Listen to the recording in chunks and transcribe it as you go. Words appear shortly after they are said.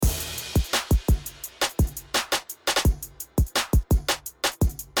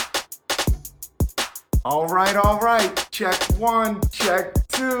All right. Check one, check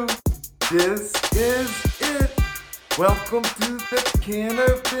two. This is it. Welcome to the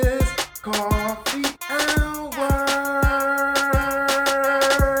Cannabis Coffee Hour.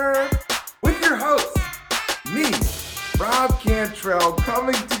 With your host, me, Rob Cantrell,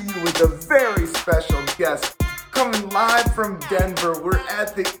 coming to you with a very special guest. Coming live from Denver. We're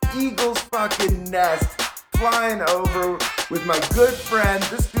at the Eagles fucking nest. Flying over with my good friend.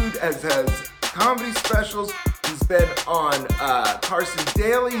 This dude has comedy specials. He's been on Carson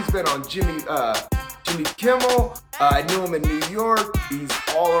Daly. He's been on Jimmy Kimmel. I knew him in New York. He's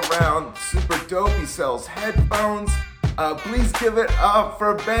all around super dope. He sells headphones. Please give it up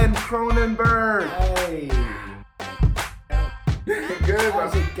for Ben Cronenberg. Hey. Good.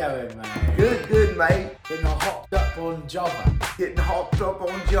 How's it going, mate? Good, mate. Getting all hopped up on Java. Getting hopped up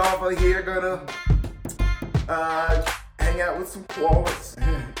on Java here. Gonna hang out with some koalas.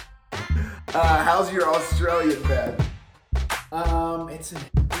 How's your Australian bed? It's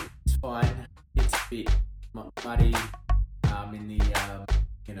fine. It's a bit muddy. In the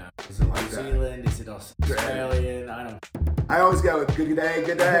is it like New Zealand? Is it Australian? I always go with good day.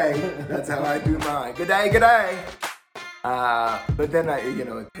 That's how I do mine. Good day. But then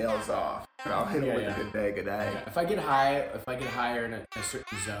it tails off. I'll hit it with a good day. Yeah. If I get higher in a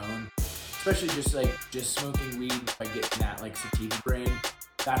certain zone, especially just smoking weed, if I get in that like sativa brain,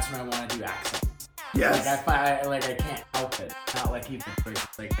 that's when I want to do accents. Yes. I can't help it. Not like even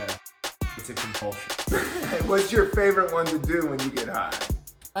it's a compulsion. What's your favorite one to do when you get high?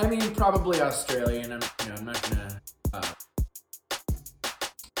 I mean, probably Australian. I'm not gonna,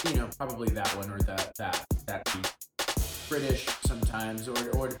 probably that one or that beat. British sometimes,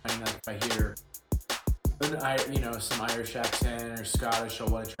 or depending, like if I hear some Irish accent or Scottish, I'll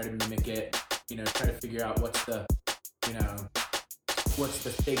want to try to mimic it. Try to figure out what's the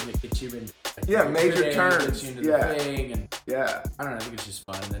thing that gets you into. Major turns. Gets you into the thing, and I don't know. I think it's just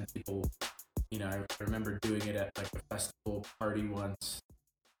fun. And then people, I remember doing it at like a festival party once,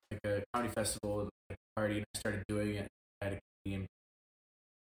 like a comedy festival party, and I started doing it at a comedian.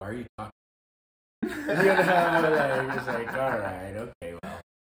 Why are you talking? It was like, all right, okay, well,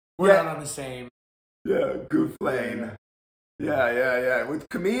 we're not on the same. Goof lane. Yeah. With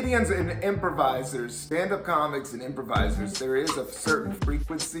comedians and improvisers, stand-up comics and improvisers, there is a certain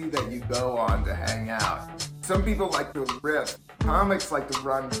frequency that you go on to hang out. Some people like to riff. Comics like to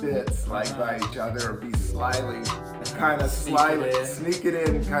run bits by each other or be sneak it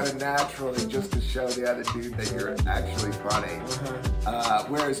in kind of naturally just to show the other dude that you're actually funny.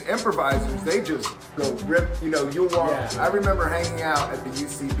 Whereas improvisers, they just go rip, you'll walk. I remember hanging out at the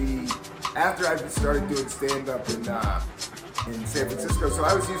UCB after I started doing stand-up in San Francisco, so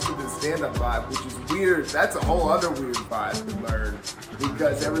I was used to the stand-up vibe, which is weird. That's a whole other weird vibe to learn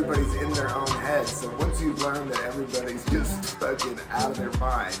because everybody's in their own head. So once you learn that everybody's just fucking out of their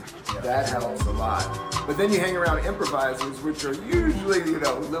mind, that helps a lot. But then you hang around improvisers, which are usually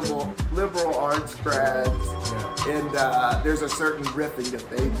liberal arts grads, and there's a certain riffing that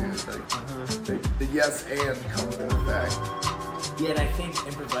they do. The yes and comes into effect. Yeah, and I think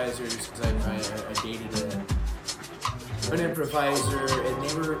improvisers, because I dated an improviser, and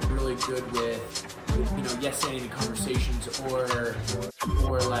they were really good with yes-anding conversations or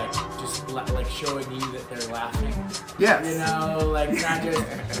like just like showing you that they're laughing. Yes. Not just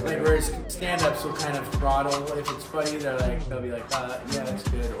whereas stand-ups will kind of throttle if it's funny. They'll be like, yeah, that's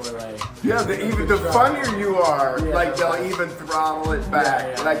good, or like even the funnier you are, they'll even throttle it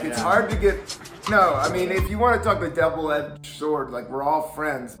back. It's hard to get. No, I mean, if you want to talk the double-edged sword, we're all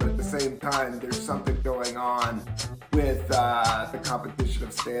friends, but at the same time, there's something going on with the competition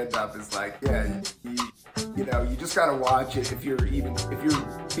of stand-up. Is you just gotta watch it. If you're being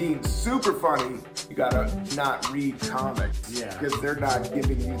super funny, you gotta not read comics because they're not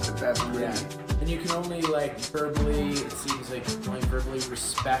giving you the best read. And you can only verbally, it seems like you can only verbally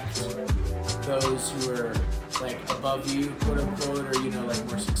respect those who are above you, quote unquote, or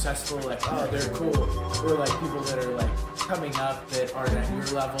more successful, oh, they're cool, or people that are coming up that aren't at your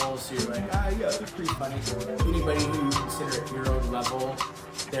level, so you're they're pretty funny. Anybody who you consider at your own level,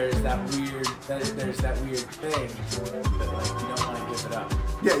 there's that weird thing that you don't want to give it up.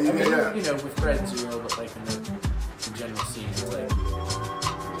 With friends you will, but in the general scene,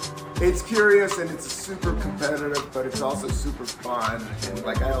 it's curious and it's super competitive, but it's also super fun. And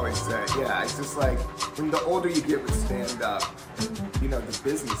like I always say, it's just when the older you get with stand-up, the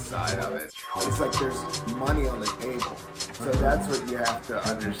business side of it, it's there's money on the table. So that's what you have to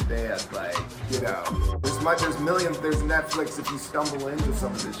understand. Like, you know, there's millions, there's Netflix. If you stumble into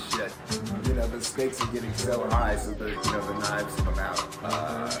some of this shit, you know, the stakes are getting so high, so the knives come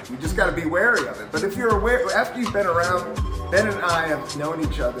out. You just got to be wary of it. But if you're aware, after you've been around, Ben and I have known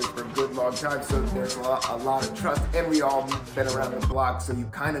each other for a good long time, so there's a lot of trust, and we all been around the block, so you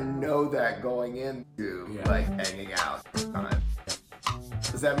kind of know that going into like hanging out sometimes.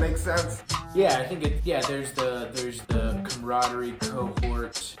 Does that make sense? Yeah, I think there's the camaraderie,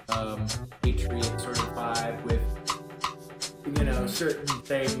 cohort, patriot sort of vibe with, you know, certain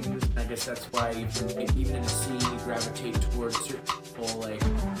things. I guess that's why even in a scene you gravitate towards certain people. Like,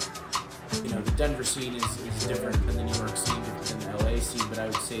 you know, the Denver scene is different than the New York scene, different than the LA scene, but I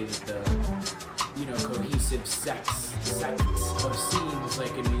would say that the, you know, cohesive sects of scenes,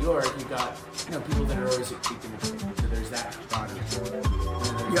 like in New York, you got, you know, people that are always at peak in the thing, so there's that camaraderie. And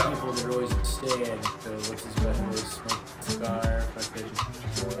then there's people that are always at stand, so what's his buddy, always smoke a cigar, fucking,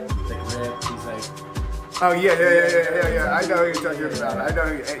 like rip, he's like... Oh, yeah. I know who you're talking about. I know,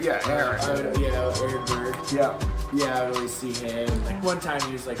 Aaron. Aaron Bird. Yeah. Yeah, I would always see him. Like, one time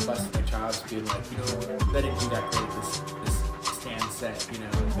he was, like, busting my chops, being like, you know, that didn't do that great, this stand set, you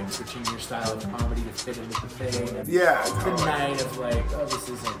know, like, switching your style of comedy to fit in with the thing. And the night of, like, oh, this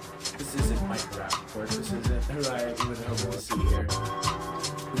isn't Mike Rappaport, this isn't who I was hoping to see here.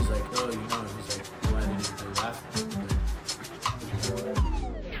 He was like, oh, you know, he's like, well, I didn't even really laugh.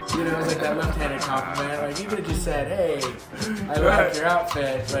 You know, it was like that left-handed compliment. Like, he could have just said, hey, I like your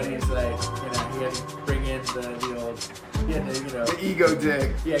outfit, but he's like, you know, he had to bring in the old, he had to, you know. The ego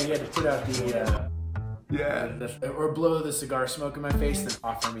dig. Yeah, he had to put out or blow the cigar smoke in my face, then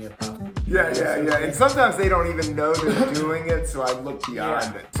offer me a puff. Yeah. And sometimes they don't even know they're doing it, so I look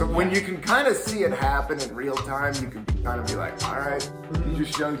beyond it. So when you can kind of see it happen in real time, you can kind of be like, all right, you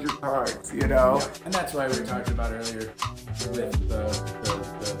just showed your cards, you know? Yeah. And that's why we were talking about earlier with the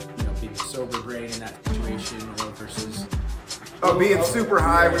you know, being sober brain in that situation versus... Oh, being super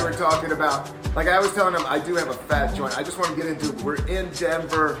high, we were talking about, like I was telling him, I do have a fat joint. I just want to get into it. We're in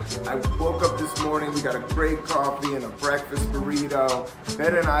Denver. I woke up this morning. We got a great coffee and a breakfast burrito.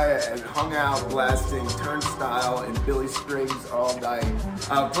 Ben and I had hung out blasting Turnstile and Billy Strings all night,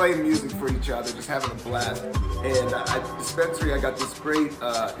 playing music for each other, just having a blast. And at Dispensary, I got this great,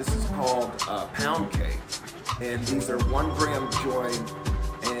 this is called Pound Cake. And these are 1 gram joint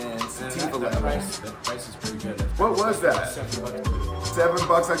and sativa level. The price is pretty good. What was that? $7.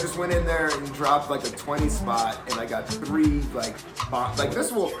 $7. I just went in there and dropped like a 20 spot, and I got 3 like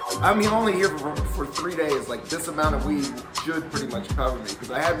this will. I mean, only here for 3 days. Like this amount of weed should pretty much cover me because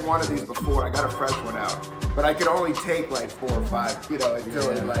I had one of these before. I got a fresh one out, but I could only take like 4 or 5, you know,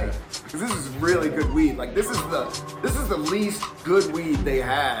 until it like. Because this is really good weed. Like this is the least good weed they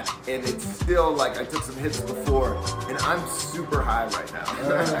had, and it's still like I took some hits before, and I'm super high right now.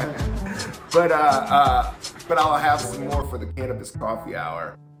 But I'll have some more for the cannabis coffee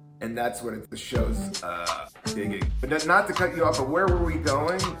hour, and that's what the show's digging. But not to cut you off, but where were we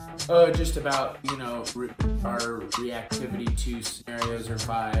going? Just about, you know, our reactivity to scenarios or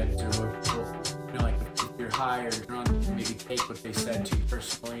vibes or what people, you know, like if you're high or drunk, maybe take what they said to you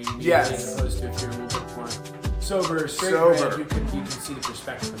personally. Yes. As opposed to if you're a little bit more sober, straight, you can see the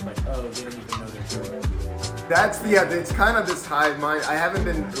perspective of like, oh, they don't even know they're doing it. It's kind of this high mind. I've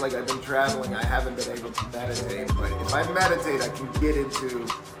been traveling, I haven't been able to meditate, but if I meditate, I can get into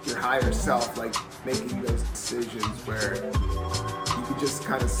your higher self, like making those decisions where you can just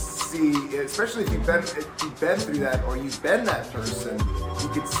kind of see, especially if you've been through that or you've been that person, you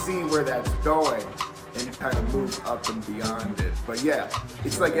can see where that's going and kind of move up and beyond it. But yeah,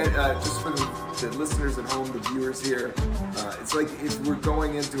 it's like, just for the listeners at home, the viewers here, it's like if we're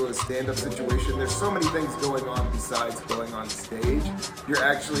going into a stand-up situation, there's so many things going on besides going on stage. You're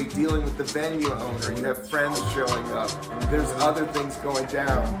actually dealing with the venue owner, you have friends showing up, there's other things going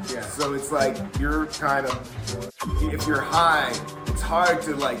down. Yeah. So it's like, you're kind of, if you're high, it's hard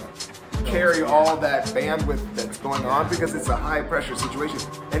to like, carry all that bandwidth that's going on because it's a high pressure situation.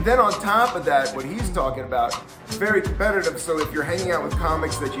 And then on top of that, what he's talking about is very competitive. So if you're hanging out with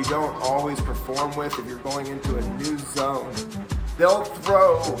comics that you don't always perform with, if you're going into a new zone, they'll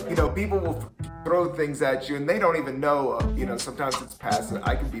throw, you know, people will throw things at you and they don't even know, you know, sometimes it's passive.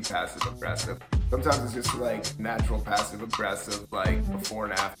 I can be passive aggressive. Sometimes it's just like natural passive aggressive, like before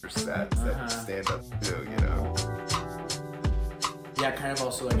and after sets that stand up do, you know. Yeah, kind of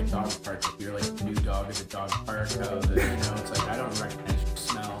also like a dog park. If you're like a new dog at the dog park, you know, it's like I don't recognize your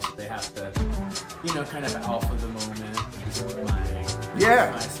smells. They have to, you know, kind of alpha the moment. This is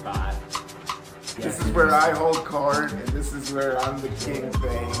my spot. Yeah, this is where I hold court, and this is where I'm the king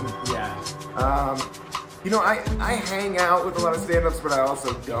thing. Yeah. You know, I hang out with a lot of stand-ups, but I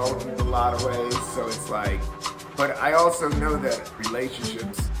also don't in a lot of ways. So it's like, but I also know that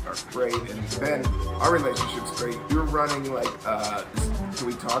relationships are great, and Ben, our relationship's great. You're running like, can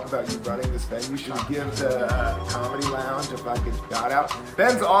we talk about you running this venue? Should we give the Comedy Lounge a fucking shout out?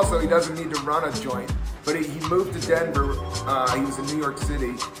 Ben's also, he doesn't need to run a joint, but he moved to Denver. He was in New York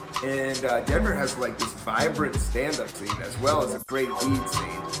City, and Denver has like this vibrant stand-up scene as well as a great weed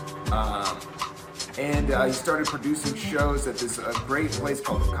scene. And he started producing shows at this great place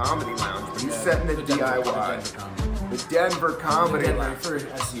called the Comedy Lounge, but he's setting it DIY. The Denver Comedy Lounge. For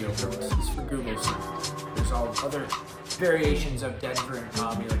SEO purposes, for Google search. There's all other variations of Denver and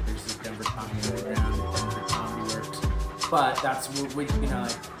comedy, like there's the Denver Comedy Underground, the Denver Comedy Works. But that's what we,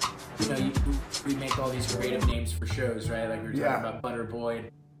 we make all these creative names for shows, right? Like we were talking about Butter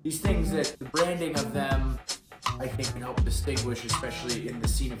Boy. These things that the branding of them, I think, can help distinguish, especially in the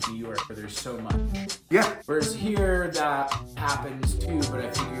scene of New York where there's so much. Yeah. Whereas here that happens too, but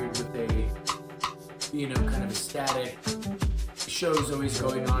I figured with a, kind of a static shows always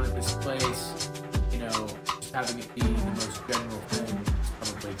going on at this place, just having it be the most general thing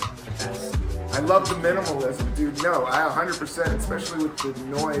is probably the best. I love the minimalism, dude. No, I 100%, especially with the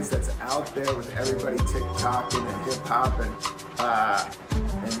noise that's out there with everybody TikToking and hip hop and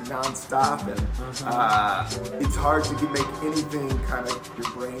non-stop, and it's hard to make anything kind of your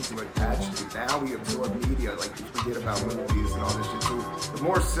brain to attach to. Now we absorb media, like you forget about movies and all this shit. So the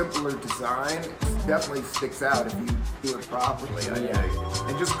more simpler design definitely sticks out if you do it properly, I think.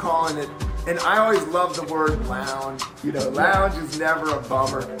 And just calling it, and I always love the word lounge. Lounge is never a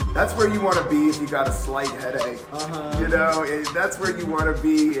bummer. That's where you want to be if you got a slight headache. That's where you want to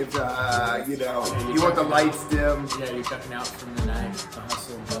be if, you want the lights dim. Yeah, you're checking out from the night, the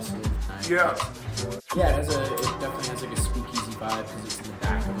hustle and bustle of the night. Yeah. It definitely has like a speakeasy vibe because it's in the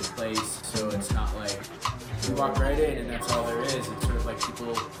back of the place, so it's not like you walk right in and that's all there is. It's sort of like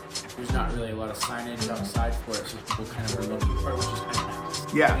there's not really a lot of signage outside for it, so people kind of are looking for it, which is kind of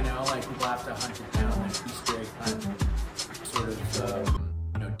nice. Yeah. Like people have to hunt it down, like Easter egg hunt, sort of,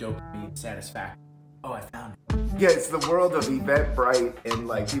 dopamine satisfaction. Oh, I found it. Yeah, it's the world of Eventbrite and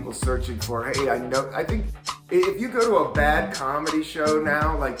like people searching for, hey, I think if you go to a bad comedy show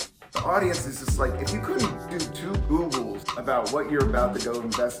now, like the audience is just like, if you couldn't do 2 Googles about what you're about to go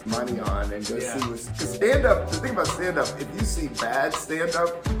invest money on and go see what's, because stand-up, the thing about stand-up, if you see bad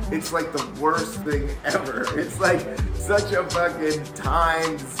stand-up, it's like the worst thing ever. It's like such a fucking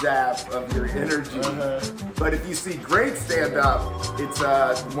time zap of your energy. But if you see great stand-up, it's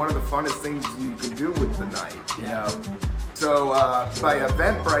one of the funnest things you can do with the night, you know? So by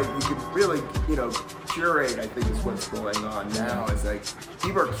Eventbrite, you can really, curate, I think is what's going on now. Is like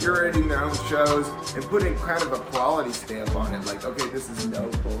people are curating their own shows and putting kind of a quality stamp on it. Like, okay, this is no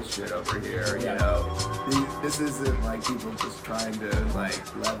bullshit over here, This isn't like people just trying to like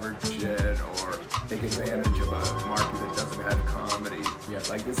leverage it or take advantage of a market that doesn't have comedy.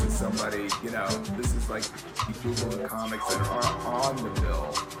 Like this is somebody, this is like you Google the comics that are on the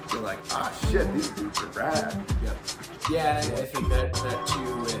bill. You're like, shit, these dudes are rad. Yeah, and I think that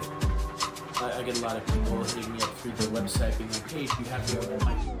too with, I get a lot of people hitting me up through the website being like, hey, do you have the open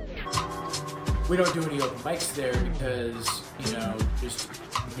mic? We don't do any open mics there because, just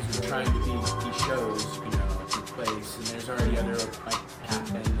because we're trying to be these shows, in place, and there's already other open mics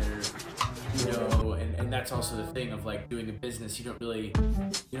happen that are, and that's also the thing of like doing a business. You don't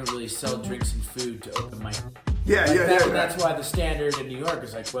really sell drinks and food to open mic. That's why the standard in New York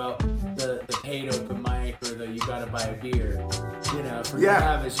is like, well, the paid open mic or the you gotta buy a beer. For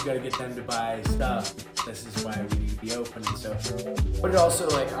novice, you gotta get them to buy stuff. This is why we need to be open. And so, but it also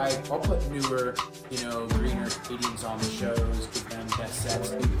like I'll put newer, greener comedians on the shows, give them guest sets,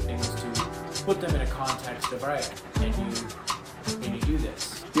 do things to put them in a context of, all right, can you do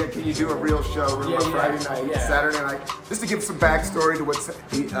this? Yeah, can you do a real show, Friday night, Saturday night? Just to give some backstory to what's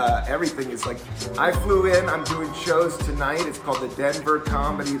everything is like. I flew in, I'm doing shows tonight. It's called the Denver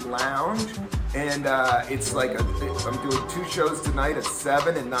Comedy Lounge. And it's like, I'm doing 2 shows tonight at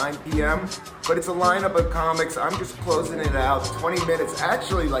 7 and 9 p.m. But it's a lineup of comics. I'm just closing it out, 20 minutes.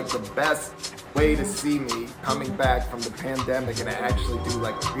 Actually, like the best way to see me coming back from the pandemic and actually do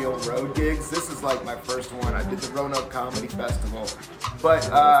like real road gigs. This is like my first one. I did the Roanoke Comedy Festival. But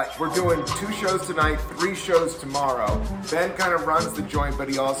we're doing 2 shows tonight, 3 shows tomorrow. Ben kind of runs the joint, but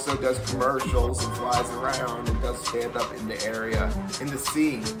he also does commercials and flies around and does stand-up in the area, in the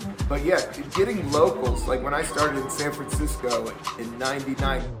scene. But yeah, getting locals, like when I started in San Francisco in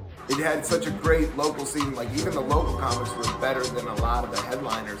 '99, it had such a great local scene. Like even the local comics were better than a lot of the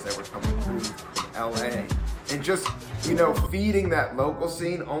headliners that were coming through from LA. And just you know, feeding that local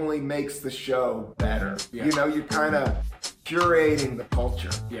scene only makes the show better. Yeah. You know, you're kind of curating the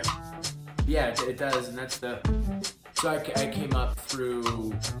culture. Yeah. Yeah, it does, and that's the. So I came up through,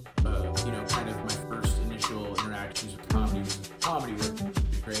 you know, kind of my first initial interactions with comedy was comedy work.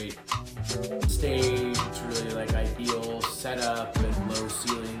 Great stage, it's really like ideal setup and low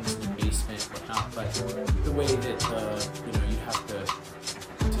ceilings in the basement, whatnot. But the way that you know, you have to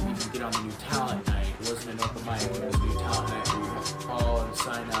even get on the new talent night. It wasn't an open mic. It was a new talent night where you have to call and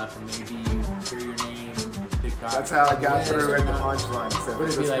sign up, and maybe you hear your name. That's how I got through in the punchline. But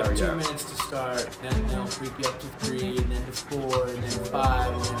it'd be like 2 minutes to start, then they'll creep you up to 3, and then to 4, and then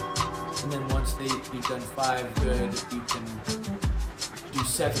 5, and then once you've done 5 good, you can do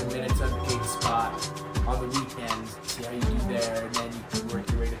 7 minutes unpaid spot on the weekends, see how you do there, and then you can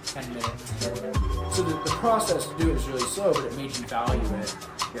work your way to 10 minutes. So the process to do it was really slow, but it made you value it.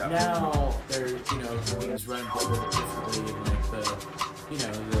 Yeah. Now things run a little bit differently, and like the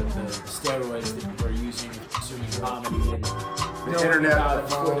steroids that people are using with consuming comedy and the internet about it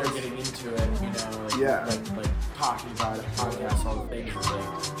before they're getting into it, like talking about it, podcasts, all the things.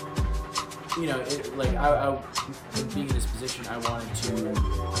 It's like, I being in this position, I wanted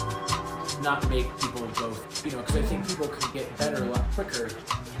to not make people go, because I think people can get better a lot quicker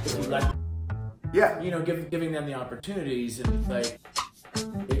if you let, giving them the opportunities and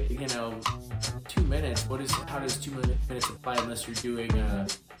 2 minutes. How does 2 minutes apply unless you're doing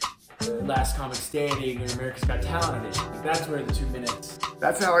Last Comic Standing or America's Got Talent edition? That's where the 2 minutes.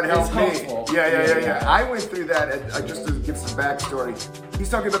 That's how it helped me. Helpful. Yeah. I went through that. Just to give some backstory, he's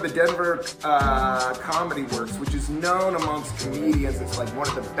talking about the Denver Comedy Works, which is known amongst comedians. It's like one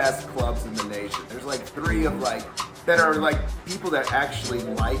of the best clubs in the nation. There's like 3 of that are like people that actually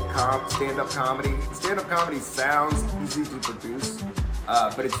like stand-up comedy. Stand-up comedy sounds easy to produce.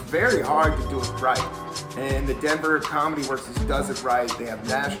 But it's very hard to do it right. And the Denver Comedy Works does it right. They have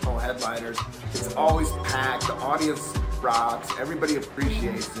national headliners. It's always packed. The audience rocks. Everybody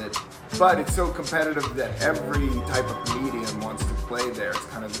appreciates it. But it's so competitive that every type of comedian wants to play there. It's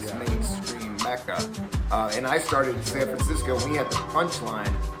kind of this mainstream mecca. And I started in San Francisco. We had the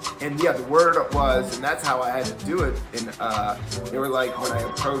punchline. And yeah, the word was, and that's how I had to do it. And they were like, when I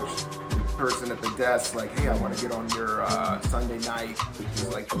approached person at the desk, like, hey, I want to get on your Sunday night, which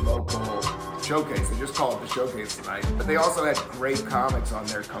is like the local showcase. They just call it the showcase tonight. But they also had great comics on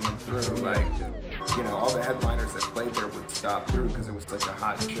there coming through. Like, all the headliners that played there would stop through because it was such a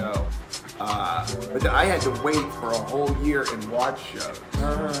hot show. But I had to wait for a whole year and watch shows.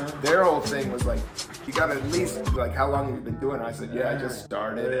 Their whole thing was like, you got to at least, like, how long have you been doing it? I said, I just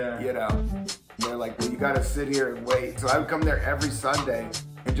started, And they're like, well, you got to sit here and wait. So I would come there every Sunday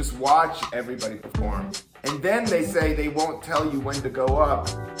and just watch everybody perform. And then they say they won't tell you when to go up.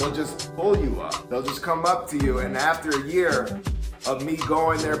 They'll just pull you up. They'll just come up to you. And after a year of me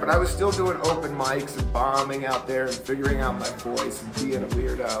going there, but I was still doing open mics and bombing out there and figuring out my voice and being a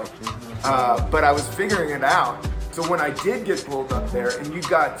weirdo. But I was figuring it out. So when I did get pulled up there, and you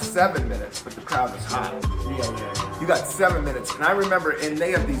got 7 minutes, but the crowd was hot. You got 7 minutes. And I remember, and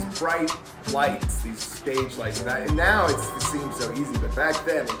they have these bright lights, these stage lights. And now it seems so easy, but back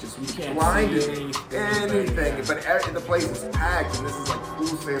then it just blinded anything. But the place is packed, and this is like cool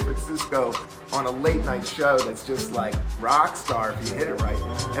San Francisco on a late night show that's just like rock star if you hit it right.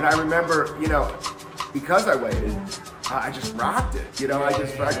 And I remember, because I waited, I just rocked it. I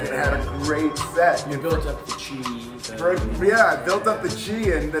just fucking had a great set. You built up the chi. I built up the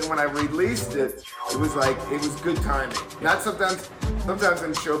chi, and then when I released it, it was good timing. Not sometimes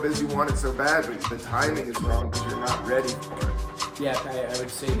in showbiz you want it so bad, but the timing is wrong because you're not ready for it. Yeah, I would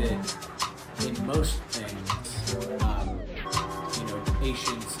say that in most things,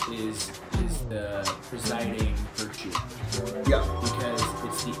 patience is the presiding virtue. Yeah. Because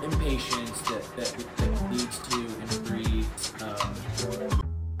it's the impatience that leads to and breeds,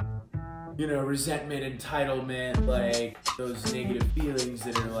 resentment, entitlement, like those negative feelings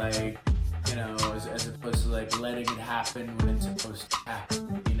that are like, as opposed to like letting it happen when it's supposed to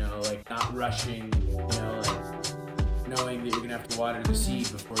happen. Like not rushing, like knowing that you're gonna have to water the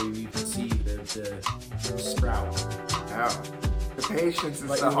seed before you even see the sprout. Yeah. The patience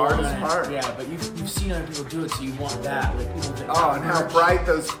is the hardest part. Yeah, but you've seen other people do it, so you want that. Like people think, and how bright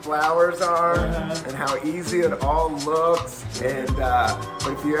those flowers are, and how easy it all looks. And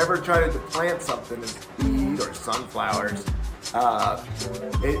but if you ever try to plant something as seed or sunflowers,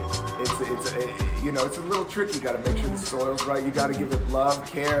 it's a little tricky. You got to make sure the soil's right. You got to give it love,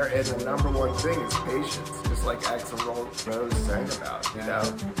 care, and the number one thing is patience. Just like Axl Rose sang about,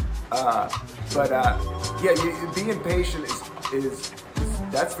 being patient is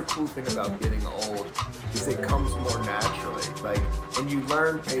that's the cool thing about getting old, is it comes more naturally. Like, and you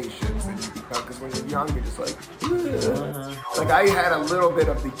learn patience, and you become, because when you're young, you're just like, like I had a little bit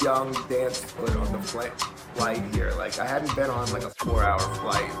of the young dance foot on the flight here. Like, I hadn't been on like a 4-hour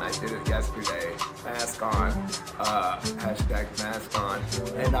flight, and I did it yesterday. Mask on, hashtag mask on,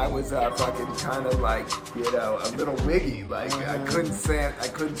 and I was fucking kind of like, you know, a little wiggy. Like, I couldn't stand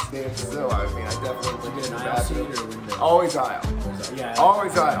still. I mean, I definitely Did you get an aisle seat or window? Always aisle. Yeah.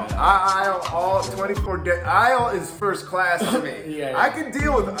 Always aisle. Aisle all 24 days. Aisle is first class to me. Yeah. I can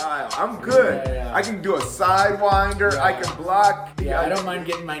deal with aisle. I'm good. Yeah. I can do a sidewinder. Yeah. I can block. Yeah, I don't mind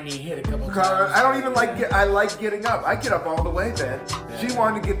getting my knee hit a couple times. I don't even I like getting up. I get up all the way, Ben. She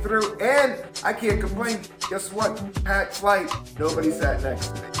wanted to get through, and I can't complain. Guess what? Packed flight. Nobody sat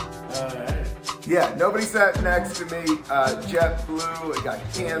next to me. Yeah, nobody sat next to me. JetBlue, it got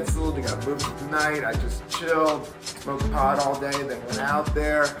canceled. It got moved tonight. I just chilled, smoked pot all day, then went out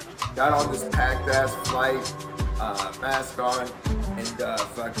there, got on this packed ass flight, mask on, and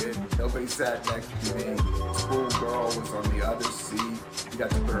fucking nobody sat next to me. Schoolgirl was on the other seat. We got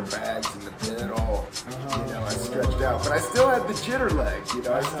to put her bags in the middle. You know, I stretched out, but I still had the jitter leg. You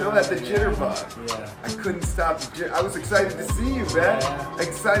know, I still had the jitterbug. Yeah. I couldn't stop the jitter. I was excited to see you, man.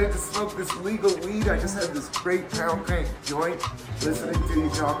 Excited to smoke this legal weed. I just had this great pound crank joint, listening to you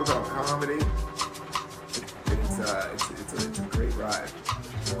talk about comedy. It's a great ride.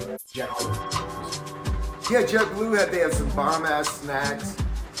 Yeah, JetBlue they had some bomb ass snacks,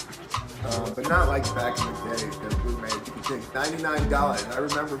 but not like back in the day. JetBlue made you could take $99. I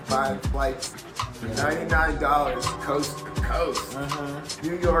remember buying flights for $99 coast to coast,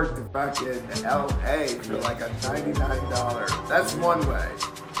 New York to fucking LA for like a $99. That's one way.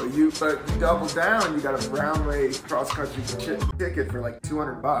 But you double down. You got a Brownway cross country ticket for like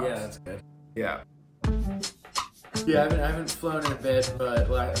 $200. Yeah, that's good. Yeah. Yeah, I haven't flown in a bit, but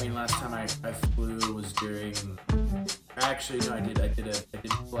last time I flew was during. Actually, no, I did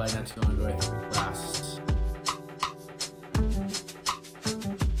fly not too long ago. I think last. I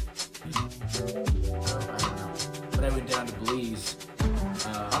don't know, but I went down to Belize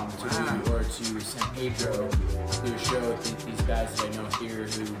to San Pedro to do a show with these guys that I know here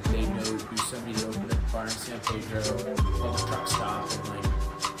who they know who somebody that opened up a bar in San Pedro called the Truck Stop, and like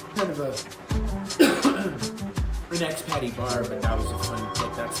kind of an expat bar, but that was a fun,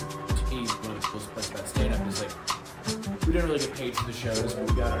 like, that's to me one of the coolest parts about stand-up is like we didn't really get paid for the shows, but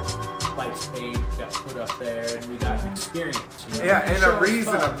we got our flights paid, we got put up there, and we got an experience. You know? Yeah, and a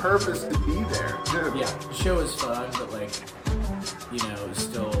reason, a purpose to be there too. Yeah, the show is fun, but like, you know,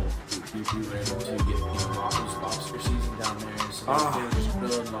 still we were able to get, you know, it was lobster season down there, so they were just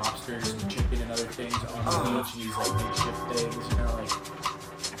grilling lobsters and chicken and other things on the beach, and these like makeshift things, you know, like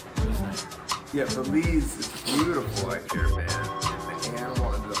it was nice. Yeah, Belize is beautiful out here, man. And the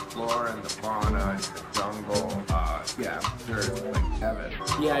animal and the flora and the fauna and the jungle. Yeah, I'm sure it's like heaven.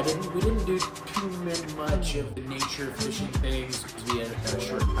 Yeah, we didn't do too much of the nature fishing things because we had a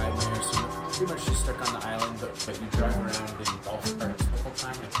short time there, so we're pretty much just stuck on the island. But you drive around in golf carts the whole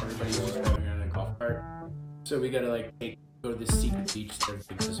time. Like everybody's just driving around in a golf cart. So we gotta like go to this secret beach that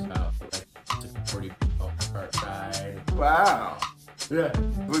everything was about. But, like it's a 40 golf cart ride. Wow. Yeah.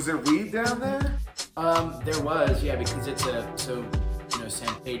 Was there weed down there? There was, yeah, because it's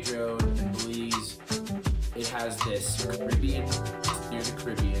San Pedro and Belize, it has this Caribbean, it's near the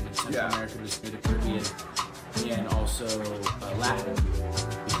Caribbean, and Central America is near the Caribbean, and also Latin,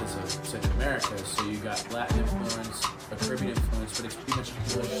 because of Central America, so you got Latin influence, a Caribbean influence, but it's pretty much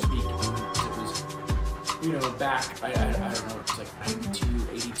English speaking, because it was, you know, back, I don't know, it was like 92,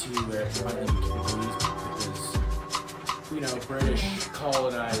 82, where it finally became Belize, because you know, British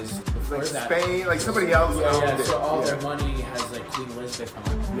colonized before like that. Spain, like somebody else owned it. So all their money has like Queen Elizabeth on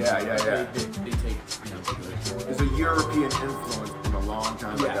it. Yeah. They take, you know, regular. There's a European influence from a long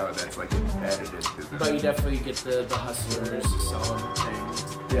time ago that's like embedded into them. But you definitely get the hustlers selling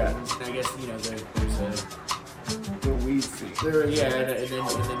things. Yeah. And I guess, you know, there's the weed scene. and then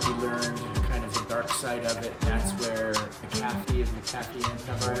we learned kind of the dark side of it. That's where McAfee of McAfee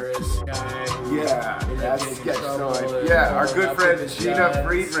antivirus guy. Yeah, that's sketch trouble. Yeah, our good friend Gina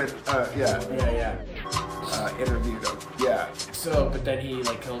Friedman. Interviewed him. Yeah. So, but then he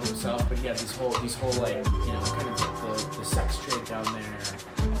like killed himself. But he had these whole like, you know, kind of the sex trade down there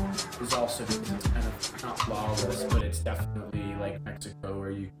is also because it's kind of not lawless, but it's definitely like Mexico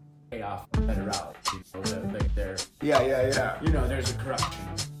where you pay off better out. People that like they're you know, there's a corruption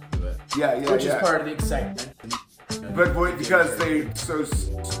to it. Which is part of the excitement. And, you know, but because they're so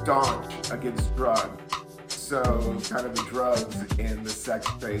staunch against drugs, so kind of the drugs and the sex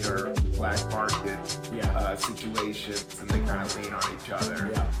trader black market situations, and they kind of lean on each other.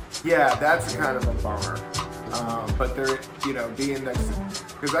 Yeah, that's kind of a bummer. But they're, being next to,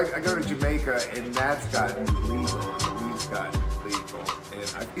 because I go to Jamaica and that's gotten legal and the weed's gotten legal, and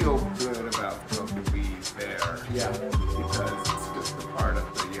I feel good about smoking weed there. Yeah. Because it's just a part of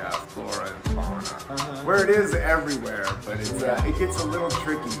the flora and fauna, where it is everywhere, but it's it gets a little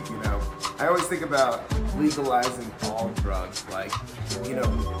tricky, I always think about legalizing all drugs, like, would it be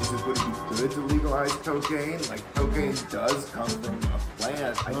good to legalize cocaine? Like, cocaine does come from a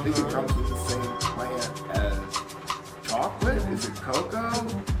plant. I think it comes from the same plant as chocolate. Is it cocoa?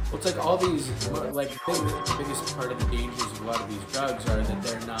 Well, it's like all these, like, the biggest part of the dangers of a lot of these drugs are that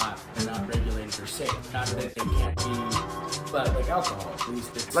they're not regulated or safe. Not that they can't be, but like alcohol, at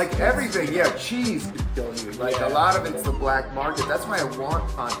least it's... Like everything, cheese could kill you. Like a lot of it's the black market. That's why I want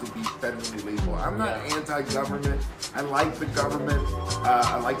pot to be federally legal. I'm not anti-government. I like the government.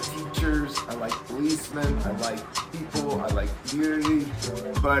 I like teachers. I like policemen. I like people. I like community.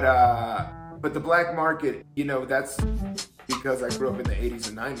 But the black market, that's because I grew up in the 80s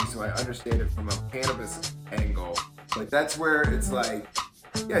and 90s, so I understand it from a cannabis angle. Like that's where it's like,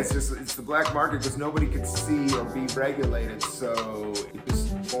 it's the black market because nobody can see or be regulated, so it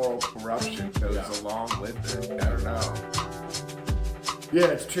just moral corruption goes along with it. I don't know. Yeah,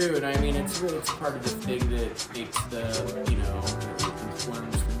 it's true, and I mean it's part of the thing that makes the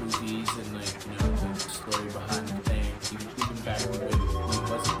informs the movies and the story behind the thing. Even back when it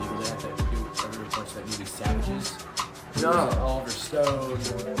wasn't legal, they had that ever watched that movie Savages? No. Oliver Stone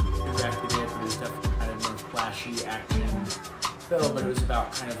directed it, but it was definitely kind of more flashy action film, but it was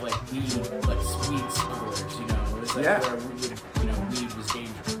about kind of like weed smugglers, It was like where weed was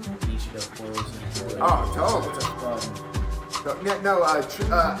dangerous. Each of the floors and totally. It's fun.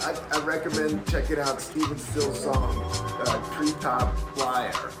 I recommend checking out Steven Still's song, Treetop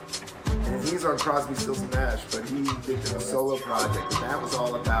Flyer. And he's on Crosby, Stills and Nash, but he did a solo project, and that was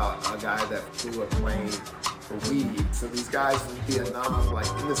all about a guy that flew a plane for weed. So these guys from Vietnam, like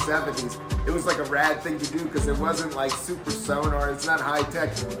in the 70s, it was like a rad thing to do because it wasn't like super sonar, it's not high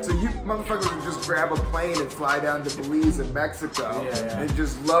tech. So you motherfuckers would just grab a plane and fly down to Belize in Mexico and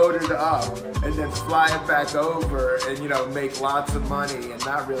just load it up and then fly it back over and, make lots of money and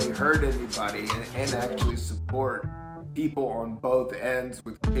not really hurt anybody and actually support people on both ends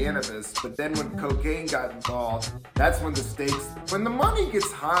with cannabis. But then when cocaine got involved, that's when when the money gets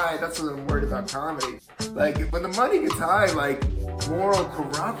high, that's what I'm worried about comedy. Like when the money gets high, like moral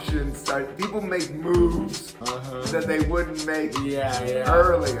corruption people make moves that they wouldn't make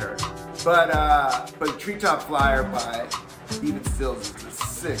earlier. But Treetop Flyer by Steven Stills is a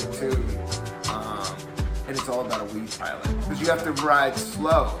sick tune. And it's all about a weed pilot. Because you have to ride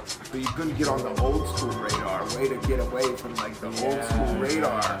slow. So you couldn't get on the old school radar. Way to get away from like the old school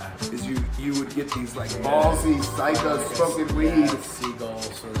radar is you would get these like ballsy, psycho smoking weed.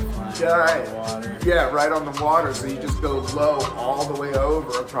 Seagulls sort of flying on the water. Yeah, right on the water. So you just go low all the way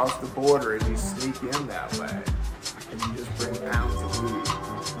over across the border and you sneak in that way. And you just bring pounds of weed.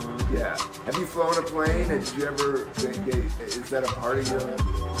 Yeah. Have you flown a plane? And did you ever, is that a part of your,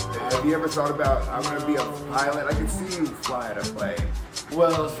 have you ever thought about, I'm going to be a pilot? I can see you fly at a plane.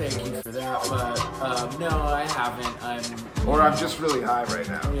 Well, thank you for that, but no, I haven't. I'm just really high right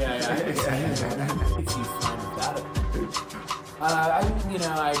now. Yeah, I can see you flying without it.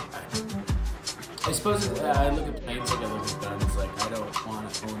 I suppose I look at planes like I look at guns. Like I don't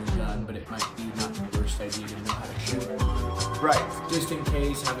want to own a gun, but it might be not the worst idea to know how to shoot one. Right. Just in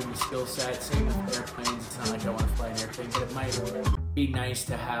case, having the skill set. Same with airplanes. It's not like I want to fly an airplane, but it might be nice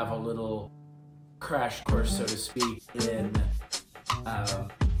to have a little crash course, so to speak, in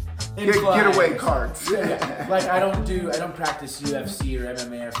getaway cards. Yeah. Like I don't practice UFC or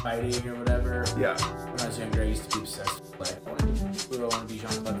MMA or fighting or whatever. Yeah. When I was younger, I used to be obsessed with like I want to be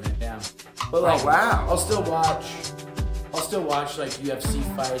Jean-Claude Van Damme. But like, I'll still watch like UFC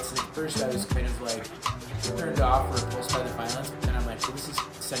fights. And at first, I was kind of like turned off or repulsed by the violence, but then I'm like, well, this is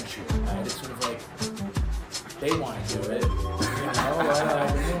sensual, right? It's sort of like they want to do it.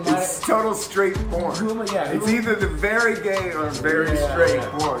 It's total straight porn. It's either the very gay or very straight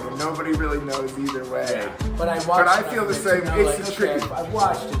porn, and nobody really knows either way. Yeah. But I feel the same. It's the tricky. I've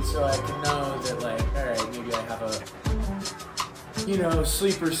watched it, so I can know that, like, all right, maybe I have a,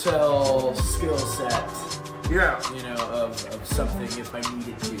 sleeper cell skill set. Yeah. Of something if I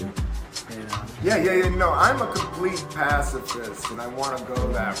needed to. Yeah. No, I'm a complete pacifist, and I want to go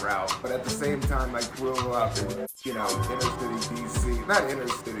that route. But at the same time, I grew up in, inner city DC. Not inner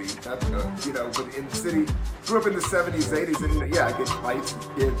city, but in the city. Grew up in the 70s, 80s, and I get fights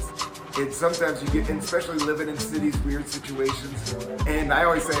with kids. And sometimes you get, and especially living in cities, weird situations. And I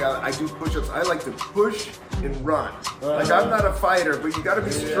always say I do push-ups. I like to push and run. Like, I'm not a fighter, but you gotta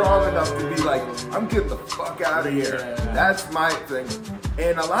be strong enough to be like, I'm getting the fuck out of here. That's my thing.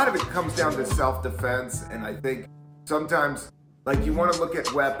 And a lot of it comes down to self-defense. And I think sometimes, like, you want to look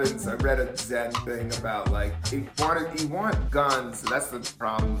at weapons. I read a Zen thing about, like, you want guns. That's the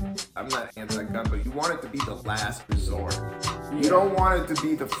problem. I'm not anti-gun, but you want it to be the last resort. You don't want it to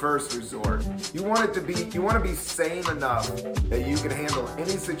be the first resort. You want to be sane enough that you can handle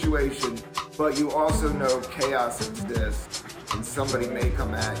any situation, but you also know chaos exists and somebody may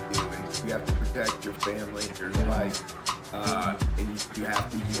come at you and you have to protect your family, your life, and you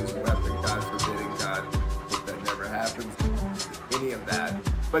have to use a weapon. God forbidding, God, hope that never happens. Any of that,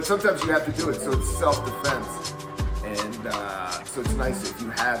 but sometimes you have to do it, so it's self-defense, and so it's nice if you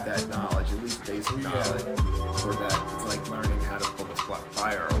have that knowledge, at least basic knowledge, for that. It's like learning how to pull the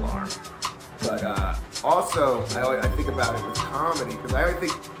fire alarm. But also, I think about it with comedy, because I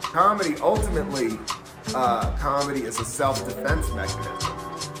think comedy, ultimately, comedy is a self-defense mechanism,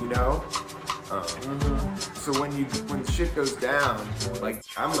 you know? So when shit goes down, like,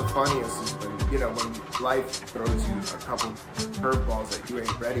 I'm the funniest is when life throws you a couple curveballs that you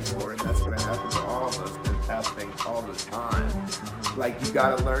ain't ready for, and that's gonna happen to all of us. It's happening all the time. Like, you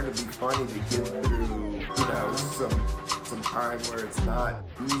gotta learn to be funny to get through, some time where it's not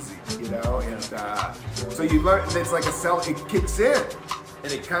easy, and so you learn, and it's like it kicks in,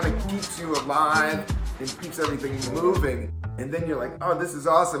 and it kind of keeps you alive and keeps everything moving. And then you're like, oh, this is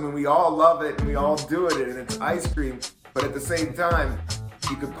awesome, and we all love it, and we all do it, and it's ice cream. But at the same time,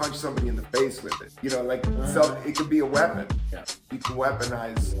 you could punch somebody in the face with it. It could be a weapon. Yeah. You can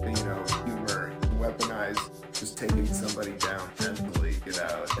weaponize, humor. You can weaponize just taking somebody down mentally,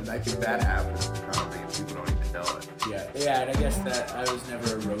 And I think that happens in comedy, and people don't even know it. Yeah, and I guess that I was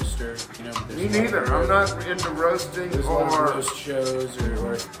never a roaster, But me neither. I'm not into roasting there's a lot of roast shows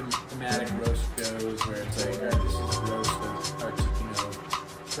or thematic roast shows where it's like, all right, this is a roast of,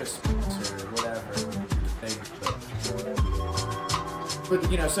 Christmas or whatever thing. But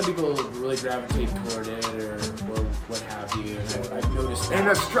some people really gravitate toward it or what have you, and I've noticed that. And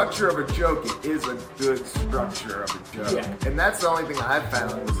the structure of a joke, it is a good structure of a joke. Yeah. And that's the only thing I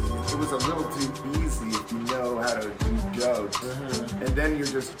found was it was a little too easy if you know how to do jokes. And then you're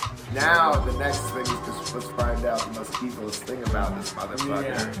just, now the next thing is just, let's find out the most evilest thing about this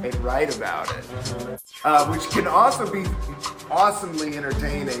motherfucker and write about it. Which can also be awesomely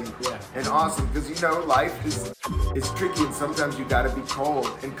entertaining and awesome, because life is tricky, and sometimes you gotta be cold,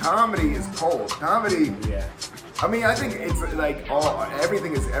 and comedy is cold. Comedy, I mean, I think it's like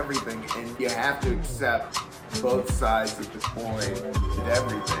everything is everything, and you have to accept both sides of the coin with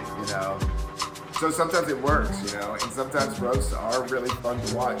everything, So sometimes it works, and sometimes roasts are really fun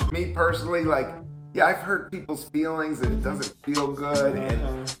to watch. Me personally, I've hurt people's feelings, and it doesn't feel good,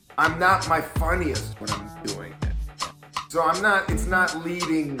 and I'm not my funniest when I'm doing it. So it's not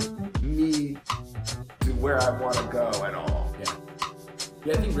leading me to where I want to go at all.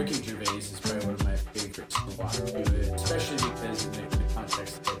 Yeah, I think Ricky Gervais is probably one of my favorites to watch do it, especially because in the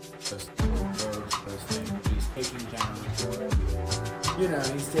context of those things, he's taking down,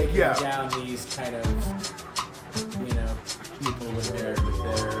 down these kind of, people with their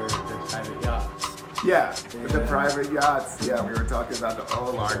private yachts. Yeah, with the private yachts. Yeah, we were talking about the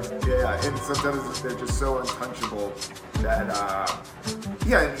Olards. Yeah, and sometimes they're just so untouchable that,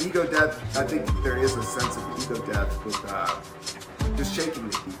 and ego death, I think there is a sense of ego death with, just shaking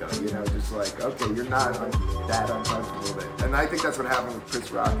the ego, just like, okay, you're not that untouchable. And I think that's what happened with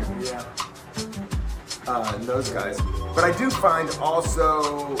Chris Rock and those guys. But I do find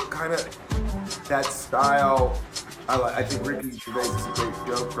also kind of that style, I think Ricky Gervais is a great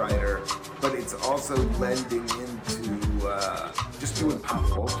joke writer, but it's also lending into just doing pop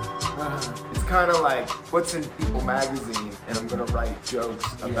culture. It's kind of like what's in People magazine, and I'm going to write jokes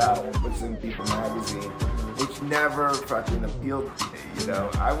about what's in People magazine, which never fucking appealed to me,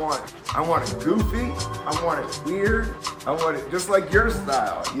 I want it goofy, I want it weird, I want it just like your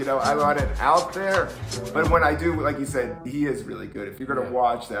style, I want it out there. But when I do, like you said, he is really good. If you're gonna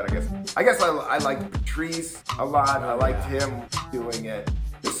watch that, I guess I like Patrice a lot. I liked him doing it.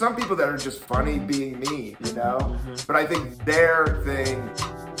 There's some people that are just funny being mean, But I think their thing,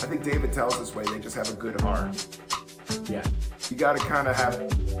 I think David tells this way, they just have a good heart. Yeah. You gotta kind of have,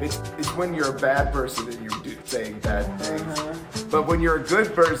 it's when you're a bad person and you're saying bad things. But when you're a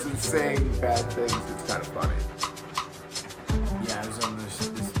good person saying bad things, it's kind of funny. Yeah, I was on the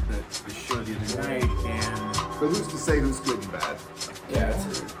show the other night, and... But who's to say who's good and bad? Yeah, it's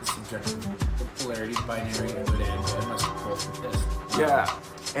a subjective polarity, binary, good and bad. Must be both of this. Yeah.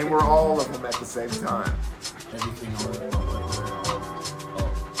 and were all of them at the same time? Everything all.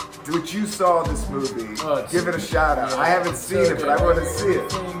 Which you saw this movie. Oh, Give it a shout out. Yeah, I haven't seen it, but I want to see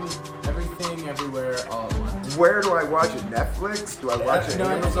it. Everything, everywhere, all at once. Where do I watch it? Netflix? Do I watch it No,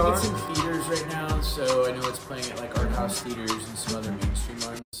 I think Amazon? it's in theaters right now, so I know it's playing at like art house theaters and some other mainstream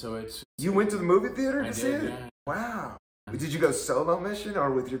ones. So it's. You went to the movie theater to I see did, it? yeah. Wow. Did you go solo mission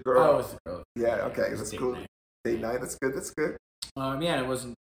or with your girl? Oh, with the girl. Yeah, okay, It was that's date cool. night. Date night, that's good, that's good. Yeah,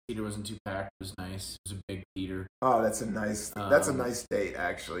 and theater wasn't too packed. It was nice. It was a big theater. Oh, that's a nice date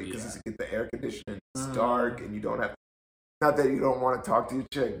actually, because you get the air conditioning, it's dark, and you don't have, not that you don't want to talk to your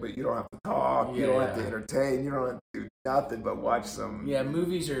chick, but you don't have to talk, you don't have to entertain, you don't have to do nothing but watch some. Yeah,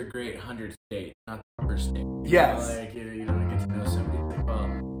 movies are a great 100th date, not the first date. Yes. Like, you don't get to know somebody.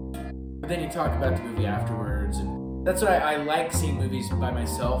 But then you talk about the movie afterwards, and that's why I like seeing movies by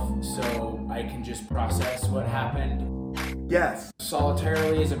myself, so I can just process what happened. Yes.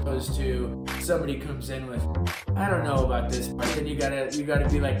 Solitarily, as opposed to somebody comes in with, I don't know about this part. Then you gotta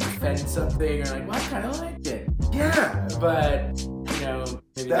be like defend something or like, well, I kind of liked it. Yeah. But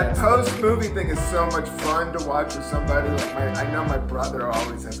maybe that post movie thing is so much fun to watch with somebody. Like I know my brother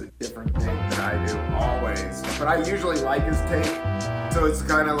always has a different take than I do, always. But I usually like his take. So it's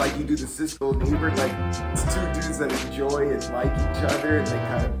kind of like you do the Siskel and Ebert, like it's two dudes that enjoy and like each other, and they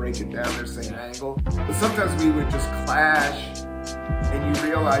kind of break it down their same angle. But sometimes we would just clash, and you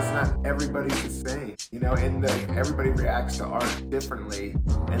realize not everybody's the same, and everybody reacts to art differently.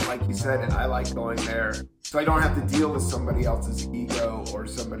 And like you said, I like going there, so I don't have to deal with somebody else's ego or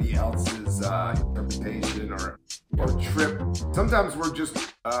somebody else's interpretation or trip. Sometimes we're just,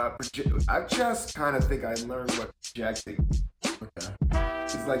 I just kind of think I learned what projecting. Okay.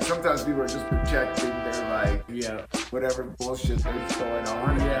 It's like sometimes people are just projecting their whatever bullshit that's going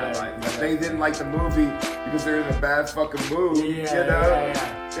on. They didn't like the movie because they're in a bad fucking mood,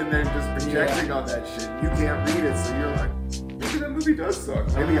 and they're just projecting on that shit. You can't read it, so you're like, maybe that movie does suck.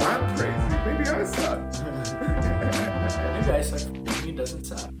 Maybe I'm crazy. Maybe I suck. Maybe I suck. Maybe it doesn't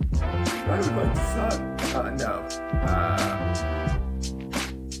suck. I would like to suck. No.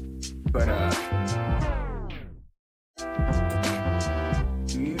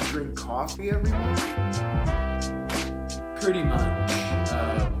 Do you drink coffee every morning? Pretty much.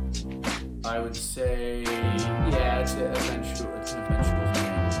 I would say, it's an eventual thing.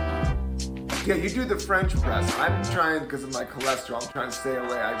 Yeah, you do the French press. I'm trying, because of my cholesterol, I'm trying to stay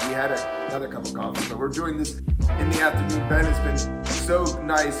away. We had another cup of coffee, but we're doing this in the afternoon. Ben has been so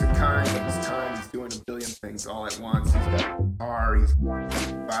nice and kind at this time. He's doing a billion things all at once. He's got a car, he's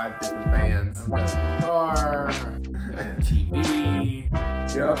 5 different bands. I've got a car, TV.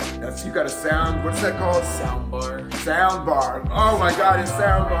 Yep, you got a sound, what's that called? Soundbar. Soundbar. Oh my God, his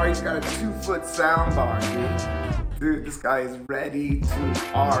soundbar. He's got a 2-foot soundbar, dude. Dude, this guy is ready to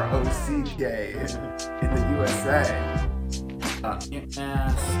ROCK in the USA. Mask. He's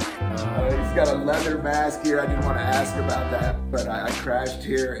got a leather mask here. I didn't want to ask about that, but I crashed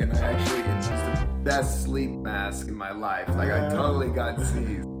here, and it was the best sleep mask in my life. Like, I totally got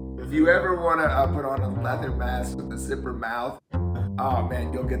seized. If you ever want to put on a leather mask with a zipper mouth, oh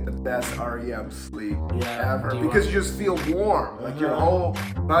man, you'll get the best REM sleep ever, because you just feel warm. Like your whole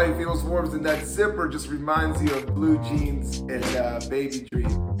body feels warm, and that zipper just reminds you of Blue Jeans and Baby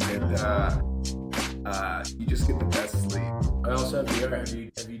Dream, and you just get the best sleep. I also have VR.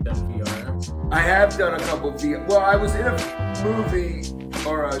 Have you done VR? I have done a couple VR. Well, I was in a movie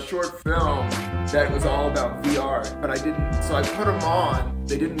or a short film that was all about VR, but I didn't. So I put them on.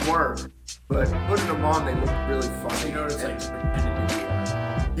 They didn't work, but putting them on, they looked really funny. So you know what it's like to pretend to be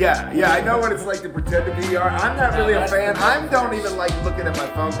VR. Yeah, I know what it's like to pretend to be VR. I'm not really a fan. I don't even like looking at my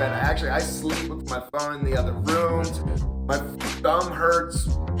phone, Ben. I sleep with my phone in the other room. My thumb hurts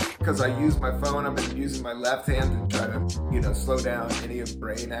because I use my phone. I've been using my left hand to try to, slow down any of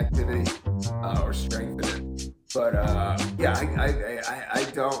brain activity or strengthen it. But I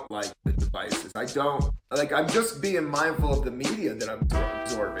don't like the devices. I don't like. I'm just being mindful of the media that I'm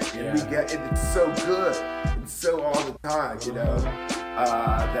absorbing, and it's so good, it's so all the time,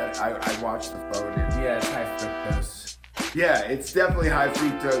 that I watch the phone. Yeah, it's high fructose. Yeah, it's definitely high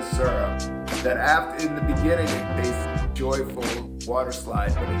fructose syrup. That in the beginning it tastes joyful water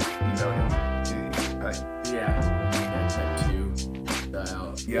slide, but it's type 2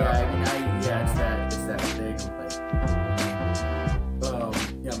 style. It's that thing. Like,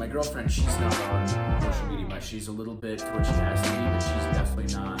 my girlfriend, she's not on social media much. She's a little bit to what she has to be, but she's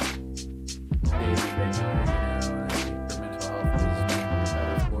definitely not daily regular. I think her mental health is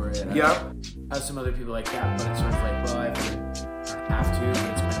better for it. I have some other people like that, but it's sort of like, well, I have to,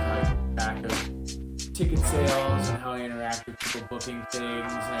 but it's kind of like back of ticket sales and how I interact with people booking things.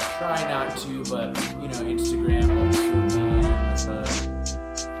 And I try not to, but Instagram also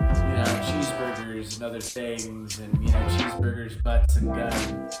cheeseburgers and other things, and cheeseburgers, butts, and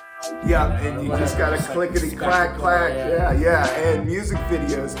guns. Yeah, and you just gotta clickety clack clack. Yeah, and music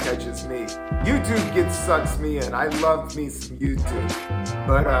videos catches me. YouTube sucks me in. I love me some YouTube,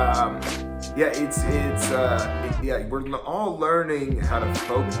 but we're all learning how to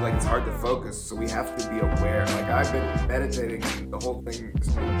focus. Like, it's hard to focus, so we have to be aware. Like, I've been meditating, and the whole thing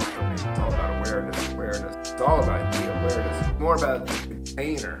is movement for me. It's all about awareness. It's all about the awareness. It's more about the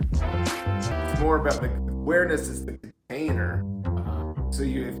container. It's more about the awareness is the container. So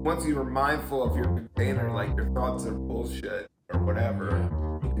once you are mindful of your container, like your thoughts are bullshit or whatever,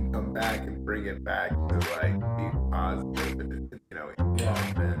 you can come back and bring it back to like be positive and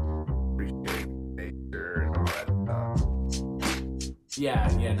and appreciate nature and all that stuff. Yeah,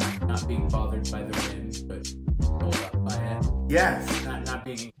 not being bothered by the wind, but pulled up by it. Yes. Not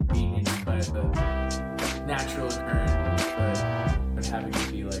being inconvenienced by the natural current, but having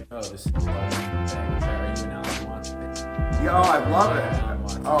to be like, oh, this is all thing. Are you an Alan Watts thing? Yeah, I love it.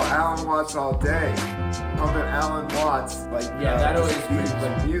 Alan Watts all day. Pumping Alan Watts, that always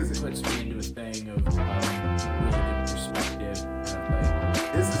music. Puts me into a thing of really good perspective.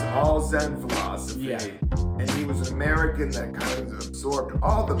 This is all Zen philosophy. Yeah. And he was an American that kind of absorbed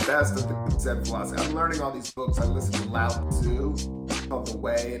all the best of the Zen philosophy. I'm learning all these books. I listened to Lao Tzu called The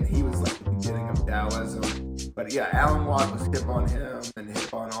Way, and he was like the beginning of Taoism. But yeah, Alan Watts was hip on him and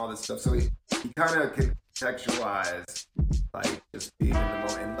hip on all this stuff. So he kind of can contextualize like just being in the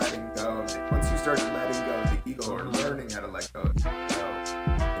moment and letting go. Once you start letting go of the ego or learning how to let go of the ego,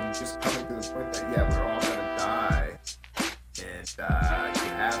 and just coming to the point that we're all gonna die, and you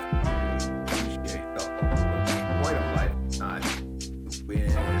have to appreciate the whole point of life is not to win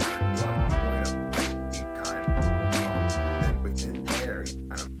or the point of life being kind of and within there you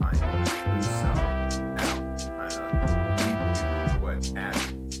kind of find yourself out, kind of what adds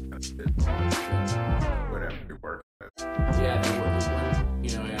whatever you're working with. Yeah,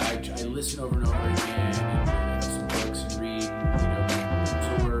 I listen over and over again, and have some books and read,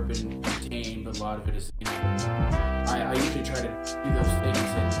 and, absorb and retain, but a lot of it is, I usually try to do those things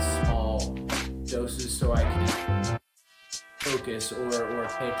in small doses so I can focus or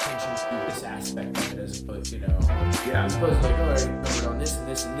pay attention to this aspect of it as opposed, as opposed to like, oh, I covered on this and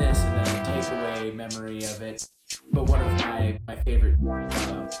this and this, and then take away memory of it. But one of my favorite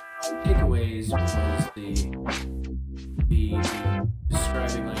takeaways was the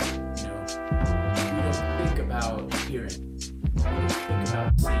describing, like, you don't think about hearing, you don't think about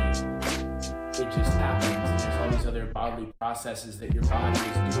seeing. It just happens, and there's all these other bodily processes that your body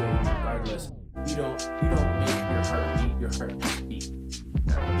is doing regardless. You don't make your heart just beat.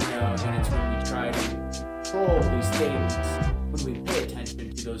 And it's when we try to control these things, when we pay attention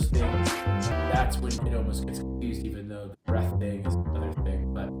to those things, that's when it almost gets confused, even though the breath thing is another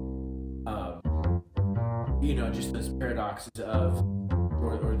thing. But just those paradoxes of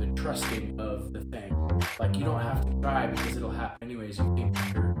or the trusting of the thing. Like, you don't have to try because it'll happen anyways. You think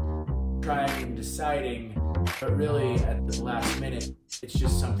you're trying and deciding, but really at the last minute, it's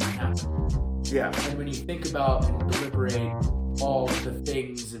just something happened. Yeah. And when you think about and deliberate all the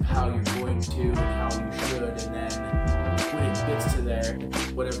things of how you're going to and how you should, and then when it gets to there,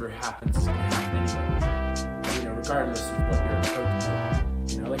 whatever happens is going to happen anyway. Regardless of what your approach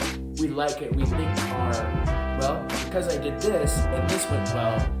is. Like, we like it, we think because I did this and this went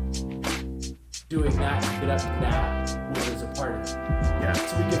well, doing that to get up to that was a part of it. Yeah.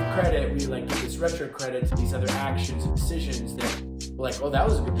 So we give credit, we give this retro credit to these other actions and decisions that oh, that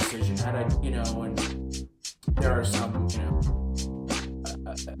was a good decision. Had I, and there are some,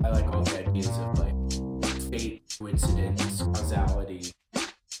 I like all the ideas of fate, coincidence, causality.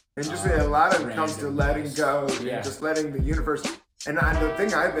 And just a lot of it comes to letting go, and just letting the universe. And the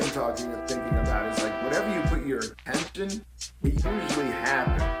thing I've been talking and thinking about is whatever you put your attention, it usually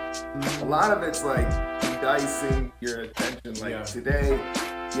happens. A lot of it's dicing your attention. Today,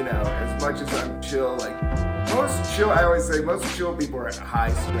 as much as I'm chill, I always say most chill people are at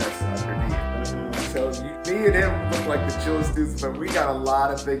high stress underneath. So me and him look like the chillest dudes, but we got a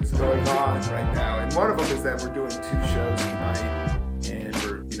lot of things going on right now. And one of them is that we're doing 2 shows tonight, and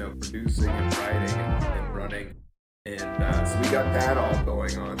we're, producing and writing and running. And so we got that all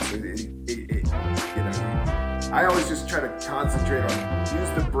going on. So I always just try to concentrate on use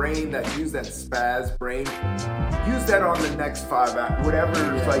the brain, use that spaz brain, use that on the next 5 hours, whatever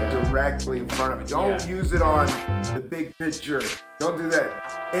is directly in front of it. Don't use it on the big picture. Don't do that.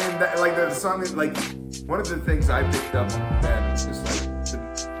 And the song is one of the things I picked up on that is just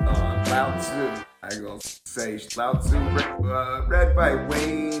Lao Tzu. I will say Lao Tzu, read by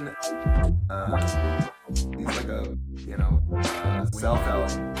Wayne. He's like a,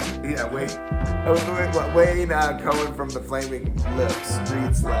 self-help. Yeah, Wayne Cohen from the Flaming Lips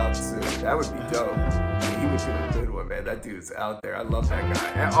reads Lao Tzu. That would be dope. He would do a good one, man. That dude's out there. I love that guy.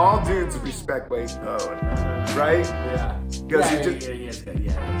 And all dudes respect Wayne Cohen, right? Yeah. Because he is good.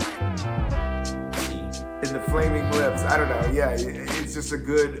 In the Flaming Lips, I don't know. Yeah, it's just a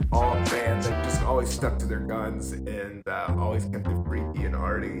good alt band that just always stuck to their guns and always kept it freaky and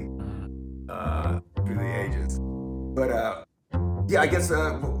arty through the ages. But I guess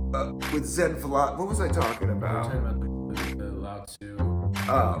with Zen philosophy, what was I talking about? We were talking about the Lao Tzu.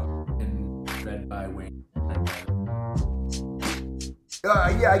 And read by Wayne.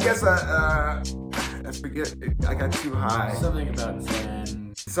 I guess I forget. I got too high. Something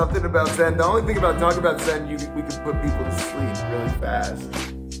about Zen. The only thing about talking about Zen, we could put people to sleep really fast.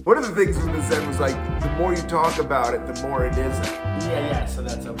 One of the things with the Zen was like, the more you talk about it, the more it isn't. Yeah. So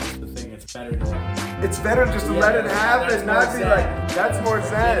that's almost the thing. It's better just to let it happen, not be like, that's more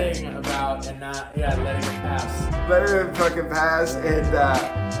Zen. Forgetting about and not, letting it pass. Let it fucking pass, and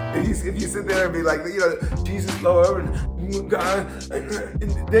if you sit there and be like, Jesus, Lord, God, and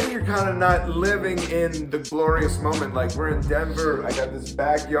then you're kind of not living in the glorious moment. Like, we're in Denver, I got this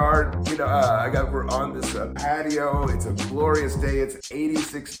backyard, we're on this patio, it's a glorious day, it's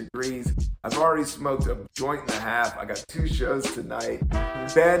 86 degrees, I've already smoked a joint and a half, I got 2 shows tonight.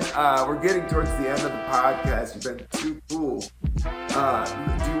 Ben, we're getting towards the end of the podcast, you've been too cool.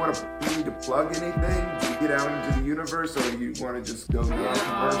 Do you need to plug anything? Do you get out into the universe, or you want to just go beyond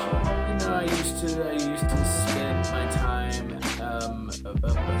commercial? I used to spend my time,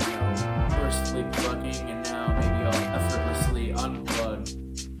 firstly plugging, and now maybe I'll effortlessly unplug.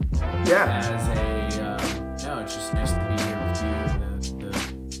 Yeah. It's just nice to be here with you.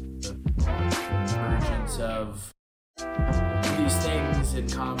 The emergence of these things in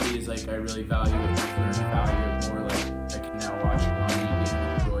comedy is like I really value it. I've learned to value it more. Like I can now watch comedy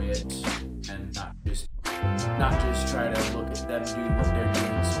and enjoy it, and not just try to look at them do what they're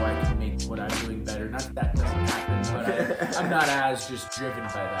doing so I can make what I'm doing better. Not that doesn't happen, but I'm not as just driven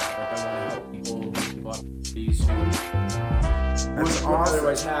by that. Like I want to help people opportunities who would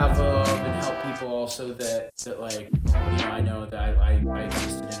otherwise have them, and help people also that like I know that I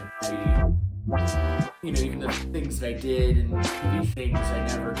existed in a pretty. Even the things that I did and TV things I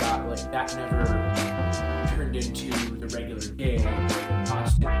never got, like that never turned into the regular gig or the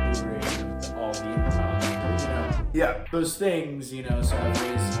constant touring of all the improv, Yeah. Those things, so I've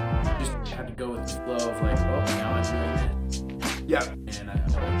always just had to go with the flow of like, oh, now I'm doing this. Yeah. And I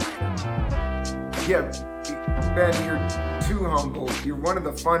like Yeah. Ben, you're too humble. You're one of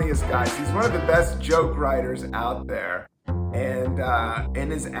the funniest guys. He's one of the best joke writers out there.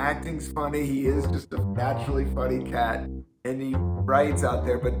 And his acting's funny. He is just a naturally funny cat, and he writes out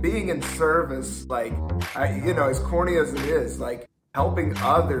there. But being in service, like, as corny as it is, like, helping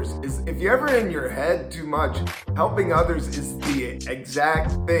others is, if you're ever in your head too much, helping others is the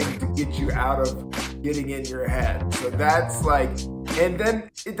exact thing to get you out of getting in your head. So that's like, and then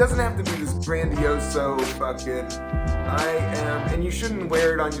it doesn't have to be this grandiose, fucking, and you shouldn't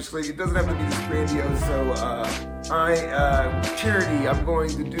wear it on your sleeve. It doesn't have to be this grandiose, charity, I'm going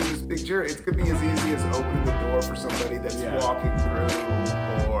to do this big charity. It could be as easy as opening the door for somebody that's walking through,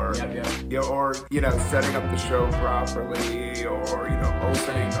 or, setting up the show properly, or,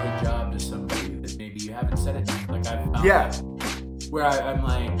 saying a good job to somebody that maybe you haven't said it to. Like I've found where I'm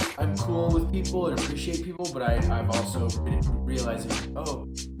like, I'm cool with people and appreciate people, but I've also been realizing,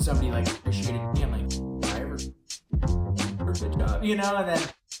 somebody like appreciated me. I'm like, I ever good job, and then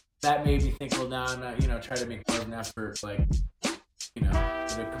that made me think, well, now I'm not, try to make more of an effort, like,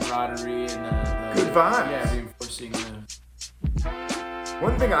 the camaraderie and the good vibes. Yeah, reinforcing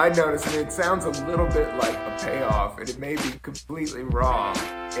One thing I noticed, and it sounds a little bit like a payoff, and it may be completely wrong,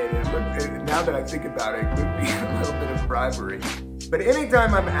 and now that I think about it, it could be a little bit of bribery. But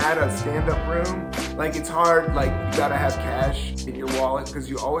anytime I'm at a stand-up room, like, it's hard, like, you gotta have cash in your wallet, because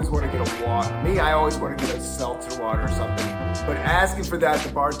you always want to get a water. Me, I always want to get a seltzer water or something. But asking for that, the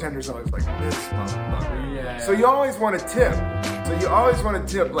bartender's always like, this motherfucker. Yeah. So you always want to tip. So you always want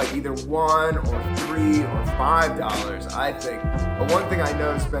to tip, like, either $1 or $3 or $5, I think. But one thing I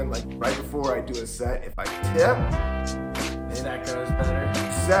noticed, Ben, like, right before I do a set, if I tip, that goes better.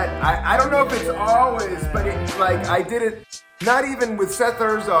 I don't know if it's always, but I did it. Not even with Seth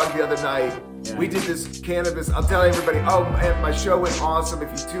Herzog the other night. Yeah. We did this cannabis. I'll tell everybody, and my show went awesome. If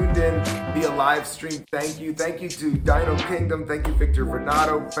you tuned in via live stream, thank you. Thank you to Dino Kingdom. Thank you, Victor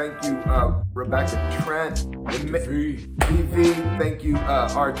Renato. Thank you, Rebecca Trent. VV. Thank you,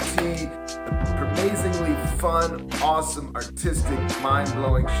 RT. amazingly fun, awesome, artistic,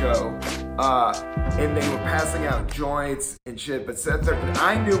 mind-blowing show. And they were passing out joints and shit. But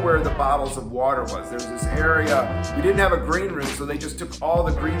I knew where the bottles of water was. There was this area. We didn't have a green room, so they just took all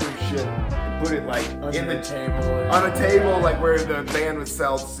the green room shit and put it like in the table. On a table, like where the band would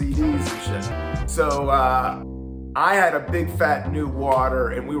sell CDs and shit. So I had a big fat new water,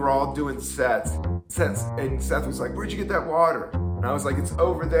 and we were all doing sets. And Seth was like, "Where'd you get that water?" And I was like, "It's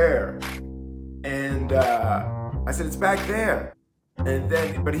over there." And I said, "It's back there." And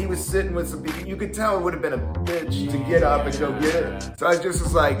then, but he was sitting with some people. You could tell it would have been a bitch to get up and go get it. So I just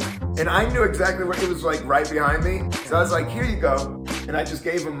was like, and I knew exactly where it was, like right behind me. So I was like, "Here you go." And I just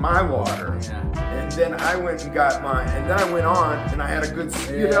gave him my water. And then I went and got mine. And then I went on and I had a good,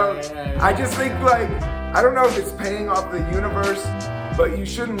 I just think like, I don't know if it's paying off the universe, but you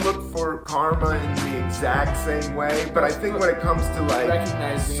shouldn't look for karma in the exact same way. But I think when it comes to like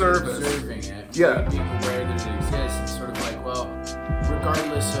recognizing service, and observing it, being aware that it exists, it's sort of like, well,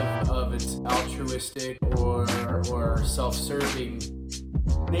 regardless of its altruistic or self-serving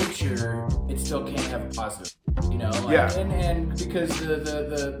nature, it still can have a positive, and because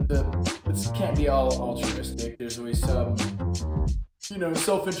the it can't be all altruistic. There's always some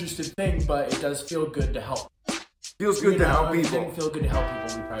self-interested thing, but it does feel good to help. Feels good to help people. If it didn't feel good to help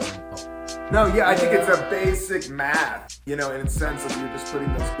people, we probably wouldn't help. No, I think it's a basic math, in a sense of you're just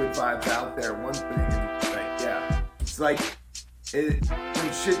putting those good vibes out there. One thing, it's like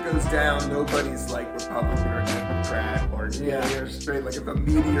when shit goes down, nobody's like Republican or Democrat or or straight. Like if a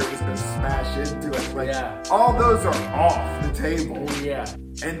meteor was gonna smash into us, like all those are off the table.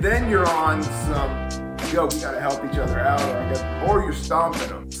 And then you're on some, we gotta help each other out, or you're stomping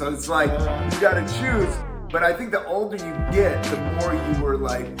them. So it's like you gotta choose. But I think the older you get, the more you were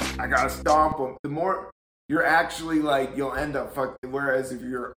like, I gotta stomp them. The more you're actually like, you'll end up fucking. Whereas if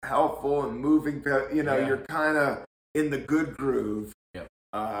you're helpful and moving, you're kind of in the good groove.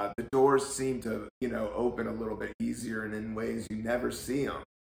 The doors seem to, open a little bit easier and in ways you never see them.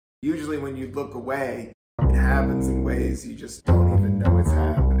 Usually when you look away, it happens in ways you just don't even know it's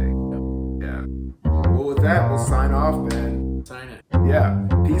happening. Well, with that, we'll sign off, man. Sign it.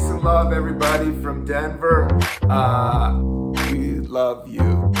 Peace and love, everybody from Denver. We love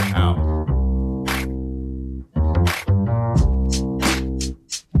you. Out.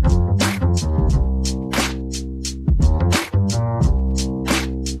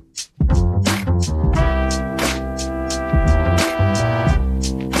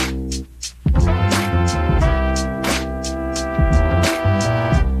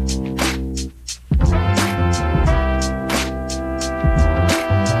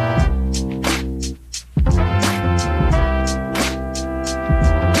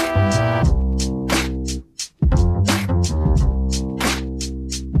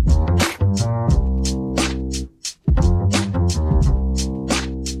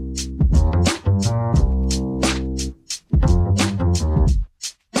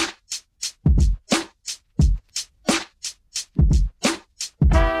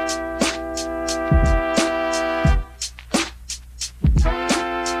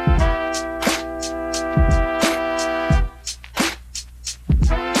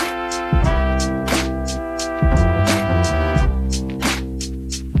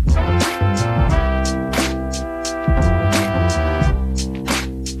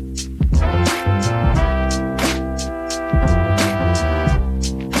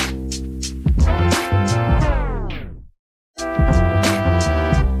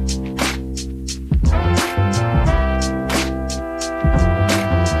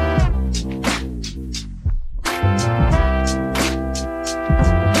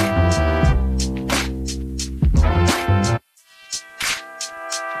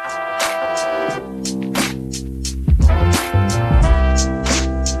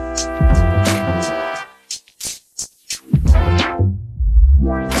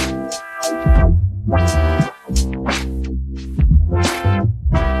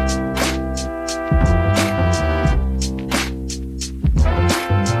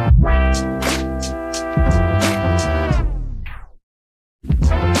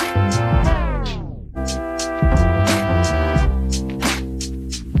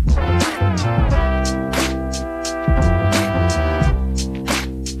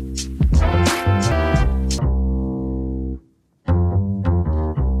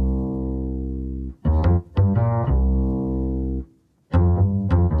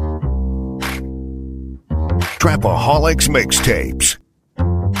 Trapaholics Mixtapes.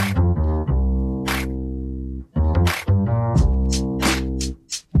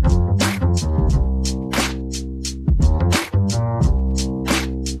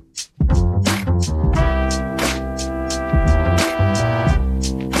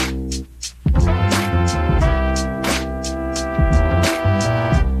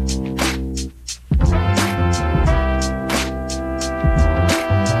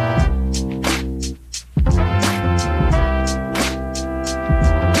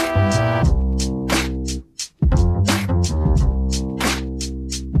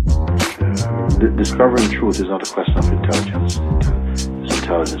 discovering truth is not a question of intelligence. It's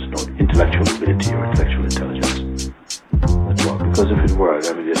intelligence, no intellectual ability or intellectual intelligence at all. Because if it were,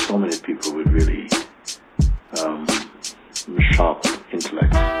 I mean, there's so many people with really sharp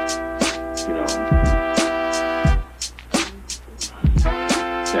intellect, you know.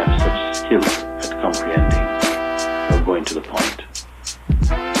 They have such skill at comprehending or going to the point.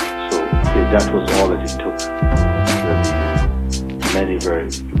 So that was all that it took. Many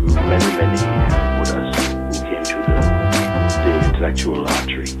Buddhas who came to the intellectual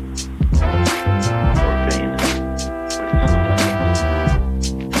artery or vein. But it's